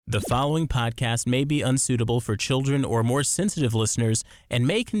The following podcast may be unsuitable for children or more sensitive listeners and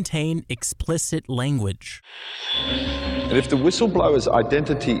may contain explicit language. And if the whistleblower's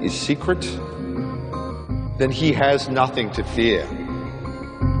identity is secret, then he has nothing to fear.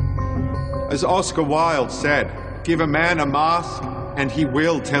 As Oscar Wilde said, give a man a mask and he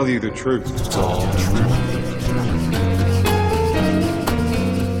will tell you the truth. It's all true.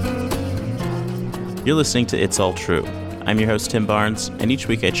 You're listening to It's All True. I'm your host, Tim Barnes, and each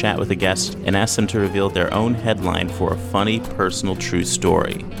week I chat with a guest and ask them to reveal their own headline for a funny, personal, true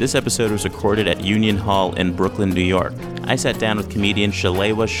story. This episode was recorded at Union Hall in Brooklyn, New York. I sat down with comedian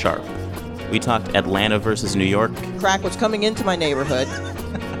Shalewa Sharpe. We talked Atlanta versus New York. Crack was coming into my neighborhood,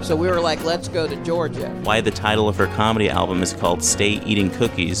 so we were like, let's go to Georgia. Why the title of her comedy album is called Stay Eating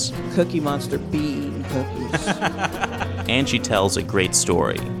Cookies. Cookie Monster be eating cookies. And she tells a great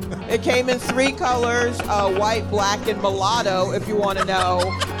story. It came in 3 colors, white, black, and mulatto, if you want to know.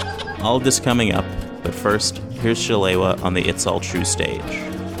 All of this coming up, but first, here's Shalewa on the It's All True stage.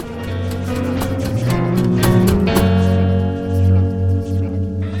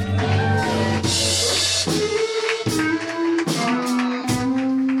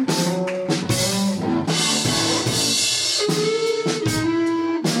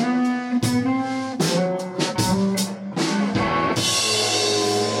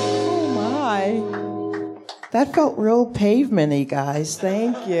 That felt real pavement-y, guys.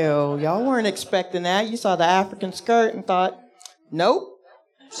 Thank you. Y'all weren't expecting that. You saw the African skirt and thought, nope,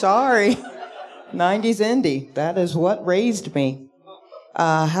 sorry. 90s indie. That is what raised me.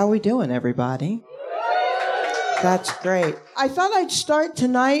 How we doing, everybody? That's great. I thought I'd start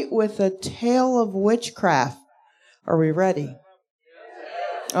tonight with a tale of witchcraft. Are we ready?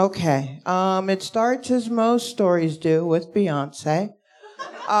 Okay. It starts as most stories do with Beyonce.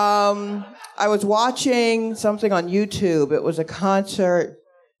 I was watching something on YouTube. It was a concert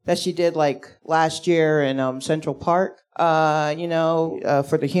that she did like last year in Central Park, for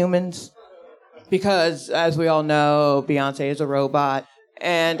the humans. Because, as we all know, Beyonce is a robot.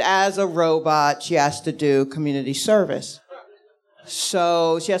 And as a robot, she has to do community service.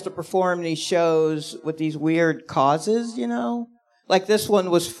 So she has to perform these shows with these weird causes, Like this one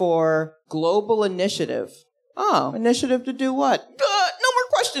was for Global Initiative. Oh, initiative to do what? No more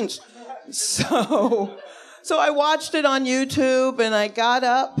questions. So I watched it on YouTube, and I got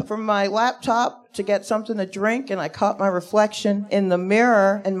up from my laptop to get something to drink, and I caught my reflection in the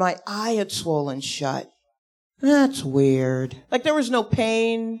mirror, and my eye had swollen shut. That's weird. Like, there was no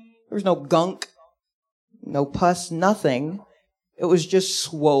pain, there was no gunk, no pus, nothing. It was just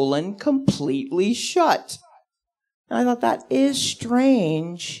swollen completely shut. And I thought, that is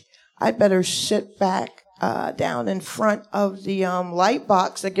strange. I'd better sit back down in front of the light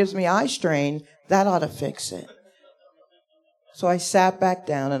box that gives me eye strain. That ought to fix it. So I sat back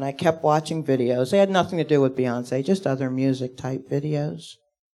down and I kept watching videos. They had nothing to do with Beyonce, just other music type videos.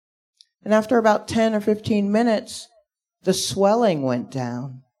 And after about 10 or 15 minutes, the swelling went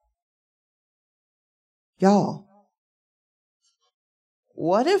down. Y'all,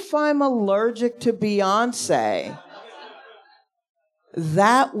 what if I'm allergic to Beyonce?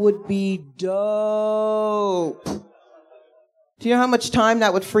 That would be dope. Do you know how much time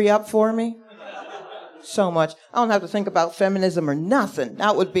that would free up for me? So much. I don't have to think about feminism or nothing.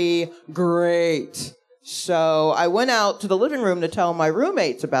 That would be great. So I went out to the living room to tell my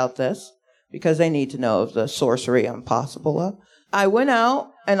roommates about this because they need to know of the sorcery I'm possible of. I went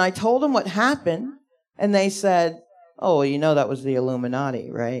out and I told them what happened, and they said, oh, that was the Illuminati,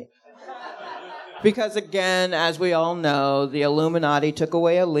 right? Because, again, as we all know, the Illuminati took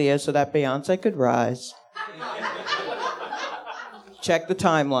away Aaliyah so that Beyonce could rise. Check the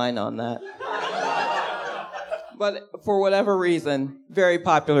timeline on that. But for whatever reason, very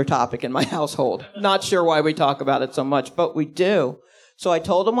popular topic in my household. Not sure why we talk about it so much, but we do. So I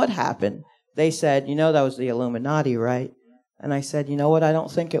told them what happened. They said, that was the Illuminati, right? And I said, you know what? I don't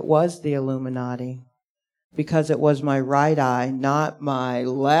think it was the Illuminati. Because it was my right eye, not my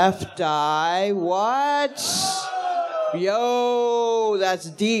left eye. What? Yo, that's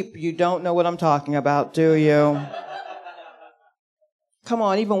deep. You don't know what I'm talking about, do you? Come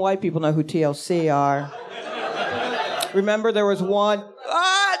on, even white people know who TLC are. Remember there was one...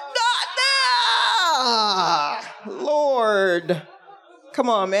 Lord. Come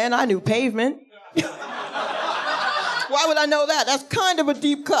on, man, I knew Pavement. Why would I know that? That's kind of a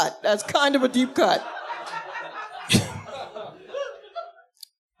deep cut.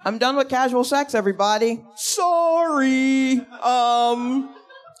 I'm done with casual sex, everybody. Sorry. I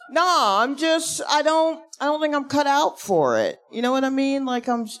don't think I'm cut out for it. You know what I mean? Like,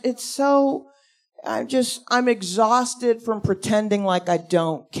 it's so I'm exhausted from pretending like I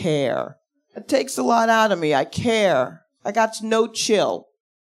don't care. It takes a lot out of me. I care. I got no chill,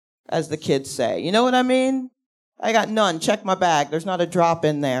 as the kids say. You know what I mean? I got none. Check my bag. There's not a drop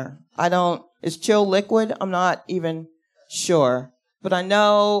in there. Is chill liquid? I'm not even sure. But I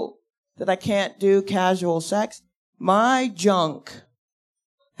know that I can't do casual sex. My junk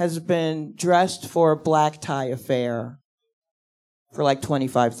has been dressed for a black tie affair for like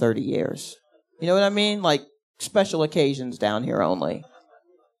 25, 30 years. You know what I mean? Like special occasions down here only.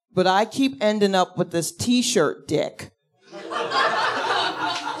 But I keep ending up with this t-shirt dick.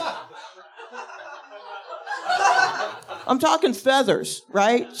 I'm talking feathers,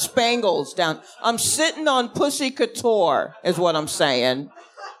 right? Spangles down. I'm sitting on Pussy Couture, is what I'm saying.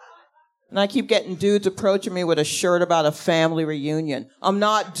 And I keep getting dudes approaching me with a shirt about a family reunion. I'm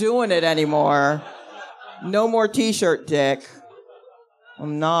not doing it anymore. No more t-shirt dick.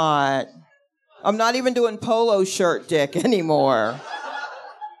 I'm not even doing polo shirt dick anymore.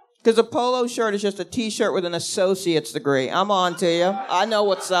 Because a polo shirt is just a t-shirt with an associate's degree. I'm on to you. I know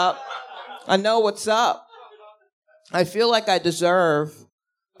what's up. I feel like I deserve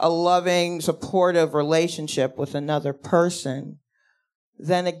a loving, supportive relationship with another person.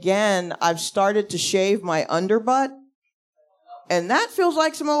 Then again, I've started to shave my underbutt, and that feels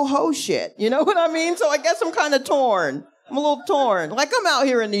like some old hoe shit. You know what I mean? So I guess I'm kind of torn. I'm a little torn. Like, I'm out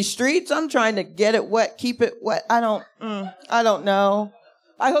here in these streets. I'm trying to get it wet, keep it wet. I don't know.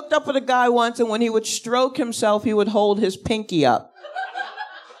 I hooked up with a guy once, and when he would stroke himself, he would hold his pinky up.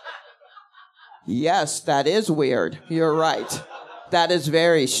 Yes, that is weird. You're right. That is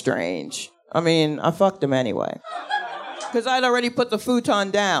very strange. I mean, I fucked him anyway. Because I'd already put the futon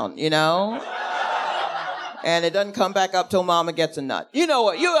down, you know? And it doesn't come back up till mama gets a nut. You know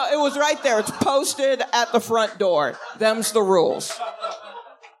what? It was right there. It's posted at the front door. Them's the rules.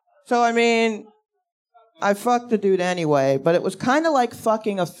 So, I mean, I fucked the dude anyway, but it was kind of like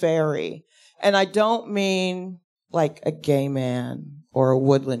fucking a fairy. And I don't mean like a gay man or a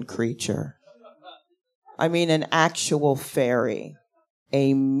woodland creature. I mean an actual fairy.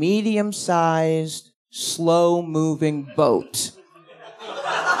 A medium-sized, slow-moving boat.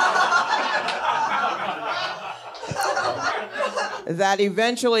 That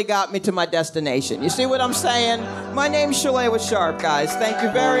eventually got me to my destination. You see what I'm saying? My name's Shalewa Sharpe, guys. Thank you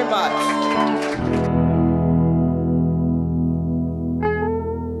very much.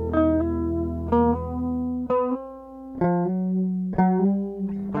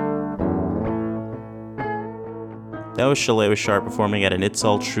 That was Shalewa Sharpe performing at an It's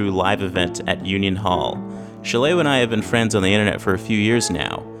All True live event at Union Hall. Shalewa and I have been friends on the internet for a few years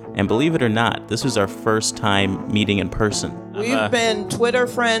now, and believe it or not, this was our first time meeting in person. We've been Twitter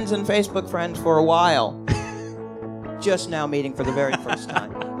friends and Facebook friends for a while. Just now meeting for the very first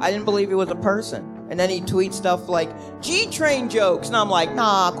time. I didn't believe he was a person. And then he tweets stuff like, G-Train jokes. And I'm like,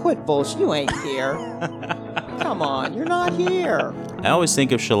 nah, quit bullshit. You ain't here. Come on, you're not here. I always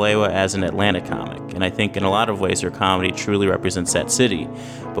think of Shalewa as an Atlanta comic, and I think in a lot of ways her comedy truly represents that city.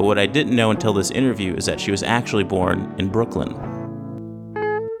 But what I didn't know until this interview is that she was actually born in Brooklyn.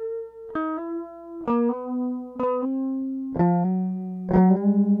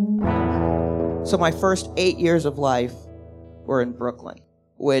 So my first 8 years of life were in Brooklyn,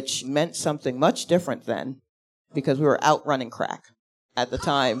 which meant something much different then, because we were out running crack at the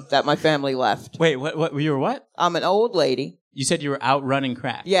time that my family left. Wait, what? You were what? I'm an old lady. You said you were out running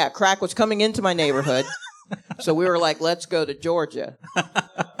crack. Yeah, crack was coming into my neighborhood. So we were like, let's go to Georgia.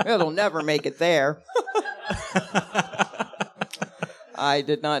 It'll never make it there. I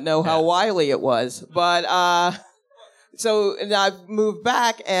did not know how wily it was. But so I moved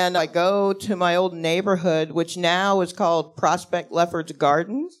back, and I go to my old neighborhood, which now is called Prospect Lefferts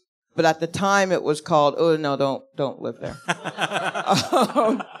Gardens. But at the time, it was called, oh, no, don't live there.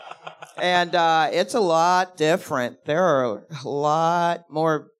 And it's a lot different. There are a lot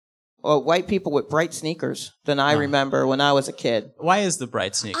more white people with bright sneakers than I remember when I was a kid. Why is the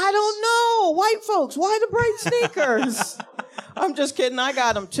bright sneakers? I don't know. White folks, why the bright sneakers? I'm just kidding. I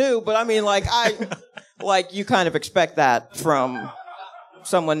got them too. But I mean, like you kind of expect that from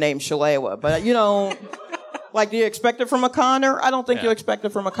someone named Shalewa. But you know, like, do you expect it from a Connor? I don't think you expect it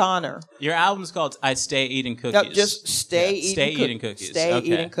from a Connor. Your album's called I Stay Eating Cookies. No, just stay eating cookies. Stay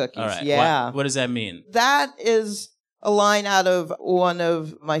eating cookies. All right. Yeah. What does that mean? That is a line out of one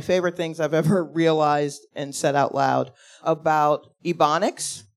of my favorite things I've ever realized and said out loud about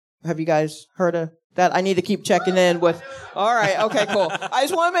Ebonics. Have you guys heard of that? I need to keep checking in with. All right. Okay, cool. I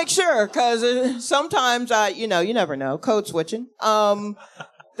just want to make sure, because sometimes, you never know. Code switching.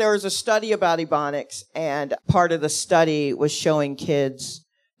 There was a study about Ebonics, and part of the study was showing kids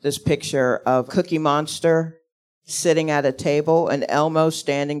this picture of Cookie Monster sitting at a table and Elmo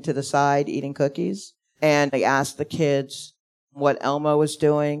standing to the side eating cookies. And they asked the kids what Elmo was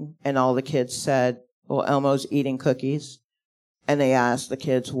doing, and all the kids said, well, Elmo's eating cookies. And they asked the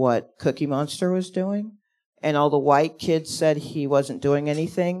kids what Cookie Monster was doing, and all the white kids said he wasn't doing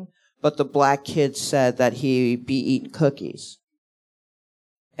anything, but the black kids said that he'd be eating cookies.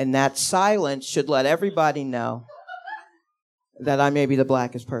 And that silence should let everybody know that I may be the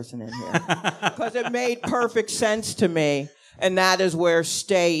blackest person in here. Because it made perfect sense to me. And that is where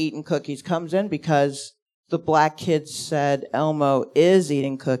stay eating cookies comes in, because the black kids said Elmo is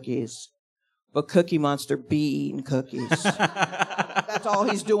eating cookies, but Cookie Monster be eating cookies. That's all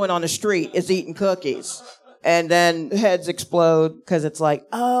he's doing on the street is eating cookies. And then heads explode because it's like,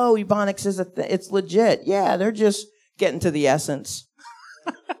 oh, Ebonics is it's legit. Yeah, they're just getting to the essence.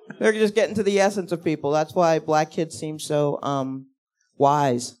 They're just getting to the essence of people. That's why black kids seem so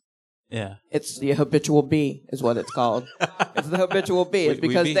wise. Yeah. It's the habitual bee is what it's called. It's the habitual bee. It's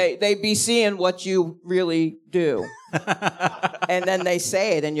because they be seeing what you really do. And then they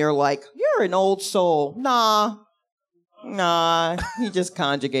say it and you're like, you're an old soul. Nah, he just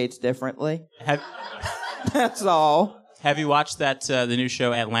conjugates differently. That's all. Have you watched that the new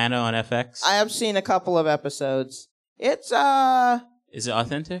show Atlanta on FX? I have seen a couple of episodes. It's Is it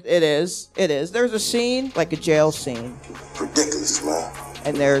authentic? It is. There's a scene, like a jail scene. Ridiculous, man.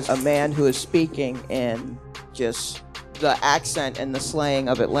 And there's a man who is speaking in just the accent and the slang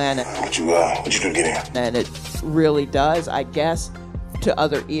of Atlanta. What you do to get in? And it really does, I guess, to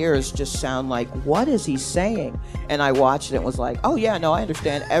other ears just sound like, what is he saying? And I watched it and was like, oh yeah, no, I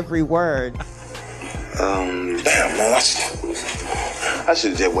understand every word. Damn, man, I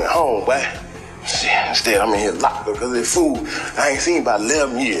should have just went home, boy. Shit, instead, I'm in here locked up because of this food I ain't seen about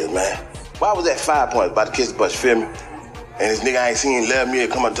 11 years, man. Why was that 5 points about to kiss the bus, feel me? And this nigga I ain't seen 11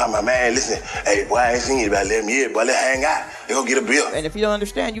 years come up talking about, man, listen, hey, boy, I ain't seen you about 11 years, boy, let's hang out. Let's go get a bill. And if you don't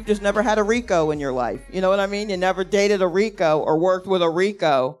understand, you've just never had a Rico in your life. You know what I mean? You never dated a Rico or worked with a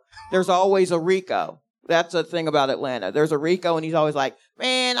Rico. There's always a Rico. That's the thing about Atlanta. There's a Rico, and he's always like,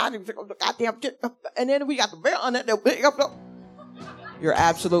 man, I didn't goddamn, and then we got the bill on it. You're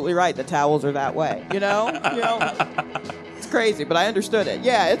absolutely right. The towels are that way. You know, it's crazy, but I understood it.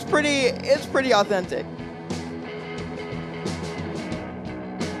 Yeah, it's pretty authentic.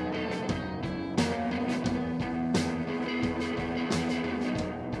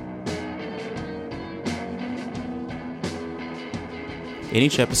 In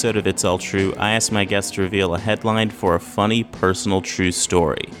each episode of It's All True, I ask my guests to reveal a headline for a funny, personal, true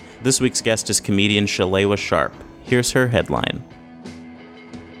story. This week's guest is comedian Shalewa Sharp. Here's her headline.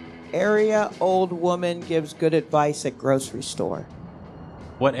 Area old woman gives good advice at grocery store.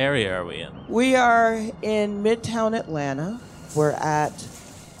 What area are we in? We are in Midtown Atlanta. We're at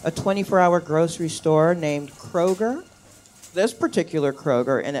a 24-hour grocery store named Kroger. This particular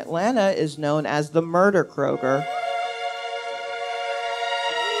Kroger in Atlanta is known as the Murder Kroger.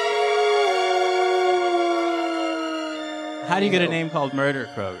 How do you get a name called Murder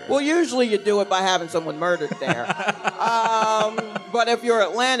Kroger? Well, usually you do it by having someone murdered there. But if you're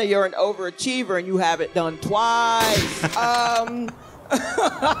Atlanta, you're an overachiever and you have it done twice.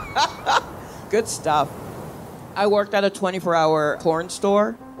 Good stuff. I worked at a 24-hour porn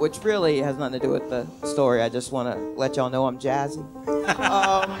store, which really has nothing to do with the story. I just want to let y'all know I'm jazzy.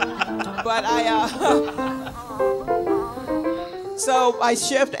 So my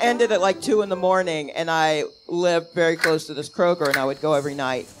shift ended at like 2 a.m, and I lived very close to this Kroger, and I would go every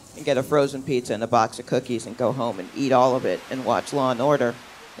night and get a frozen pizza and a box of cookies and go home and eat all of it and watch Law & Order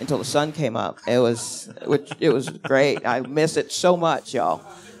until the sun came up. It was great. I miss it so much, y'all.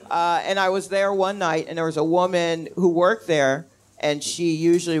 And I was there one night, and there was a woman who worked there, and she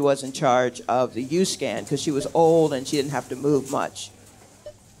usually was in charge of the U-Scan because she was old and she didn't have to move much.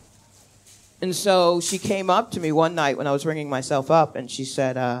 And so she came up to me one night when I was ringing myself up, and she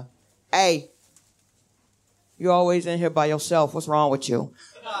said, hey, you're always in here by yourself. What's wrong with you?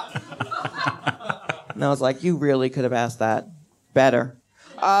 And I was like, you really could have asked that better.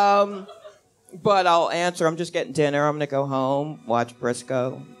 But I'll answer. I'm just getting dinner. I'm going to go home, watch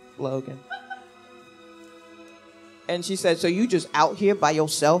Briscoe, Logan. And she said, so you just out here by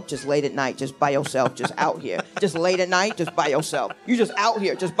yourself, just late at night, just by yourself, just out here. Just late at night, just by yourself. You just out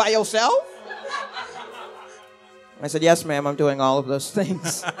here, just by yourself? I said, yes, ma'am, I'm doing all of those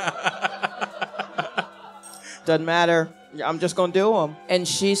things. Doesn't matter. I'm just going to do them. And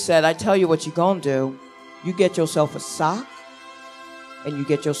she said, I tell you what you're going to do. You get yourself a sock, and you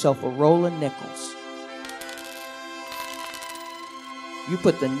get yourself a roll of nickels. You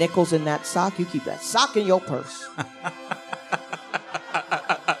put the nickels in that sock, you keep that sock in your purse.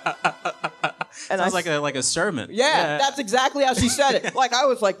 And Sounds like a sermon. Yeah, that's exactly how she said it. Like, I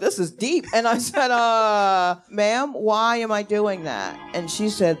was like, this is deep. And I said, ma'am, why am I doing that? And she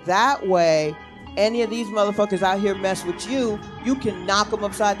said, that way, any of these motherfuckers out here mess with you, you can knock them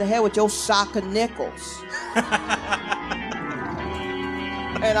upside the head with your sock of nickels.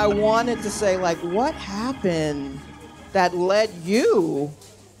 And I wanted to say, like, what happened that led you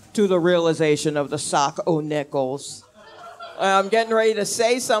to the realization of the sock o' nickels? I'm getting ready to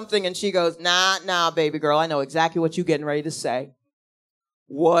say something, and she goes, nah, baby girl, I know exactly what you're getting ready to say.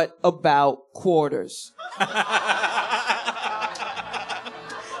 What about quarters?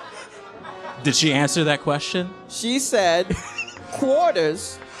 Did she answer that question? She said,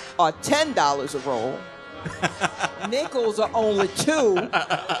 quarters are $10 a roll. Nickels are only $2.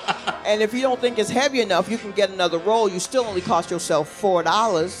 And if you don't think it's heavy enough, you can get another roll. You still only cost yourself $4.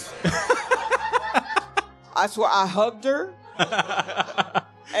 I swear, I hugged her.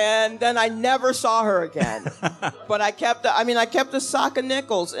 And then I never saw her again. But I kept a sock of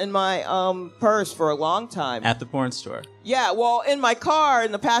nickels in my purse for a long time. At the porn store? Yeah, well, in my car,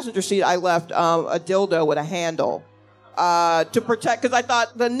 in the passenger seat, I left a dildo with a handle to protect, because I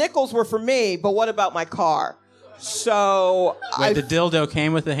thought the nickels were for me, but what about my car? So Wait, the dildo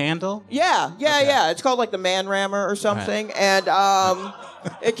came with a handle? Yeah. It's called like the Man Rammer or something. Right. And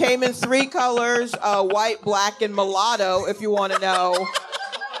it came in 3 colors, white, black, and mulatto, if you want to know.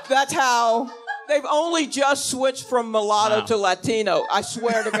 That's how they've only just switched from mulatto to Latino. I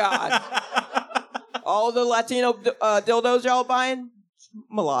swear to God. All the Latino dildos y'all buying?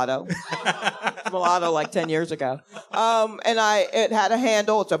 Mulatto. Mulatto like 10 years ago. And it had a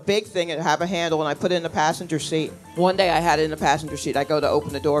handle. It's a big thing. It had a handle, and I put it in the passenger seat. One day I had it in the passenger seat. I go to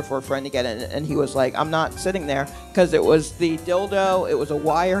open the door for a friend to get in, and he was like, I'm not sitting there, because it was the dildo, it was a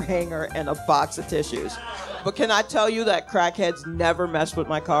wire hanger, and a box of tissues. But can I tell you that crackheads never messed with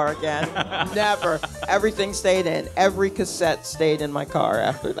my car again? Never. Everything stayed in. Every cassette stayed in my car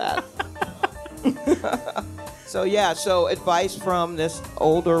after that. So advice from this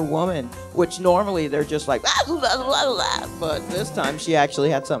older woman, which normally they're just like, blah, blah, blah, blah, but this time she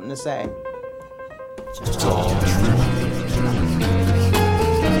actually had something to say.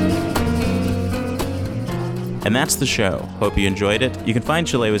 And that's the show. Hope you enjoyed it. You can find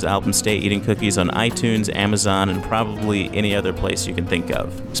Shalewa's album Stay Eating Cookies on iTunes, Amazon, and probably any other place you can think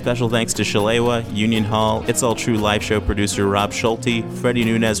of. Special thanks to Shalewa, Union Hall, It's All True live show producer Rob Schulte, Freddie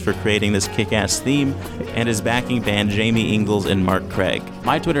Nunez for creating this kick-ass theme, and his backing band Jamie Ingalls and Mark Craig.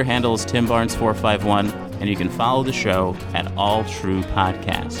 My Twitter handle is TimBarnes451, and you can follow the show at All True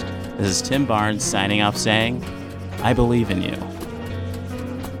Podcast. This is Tim Barnes signing off saying, I believe in you.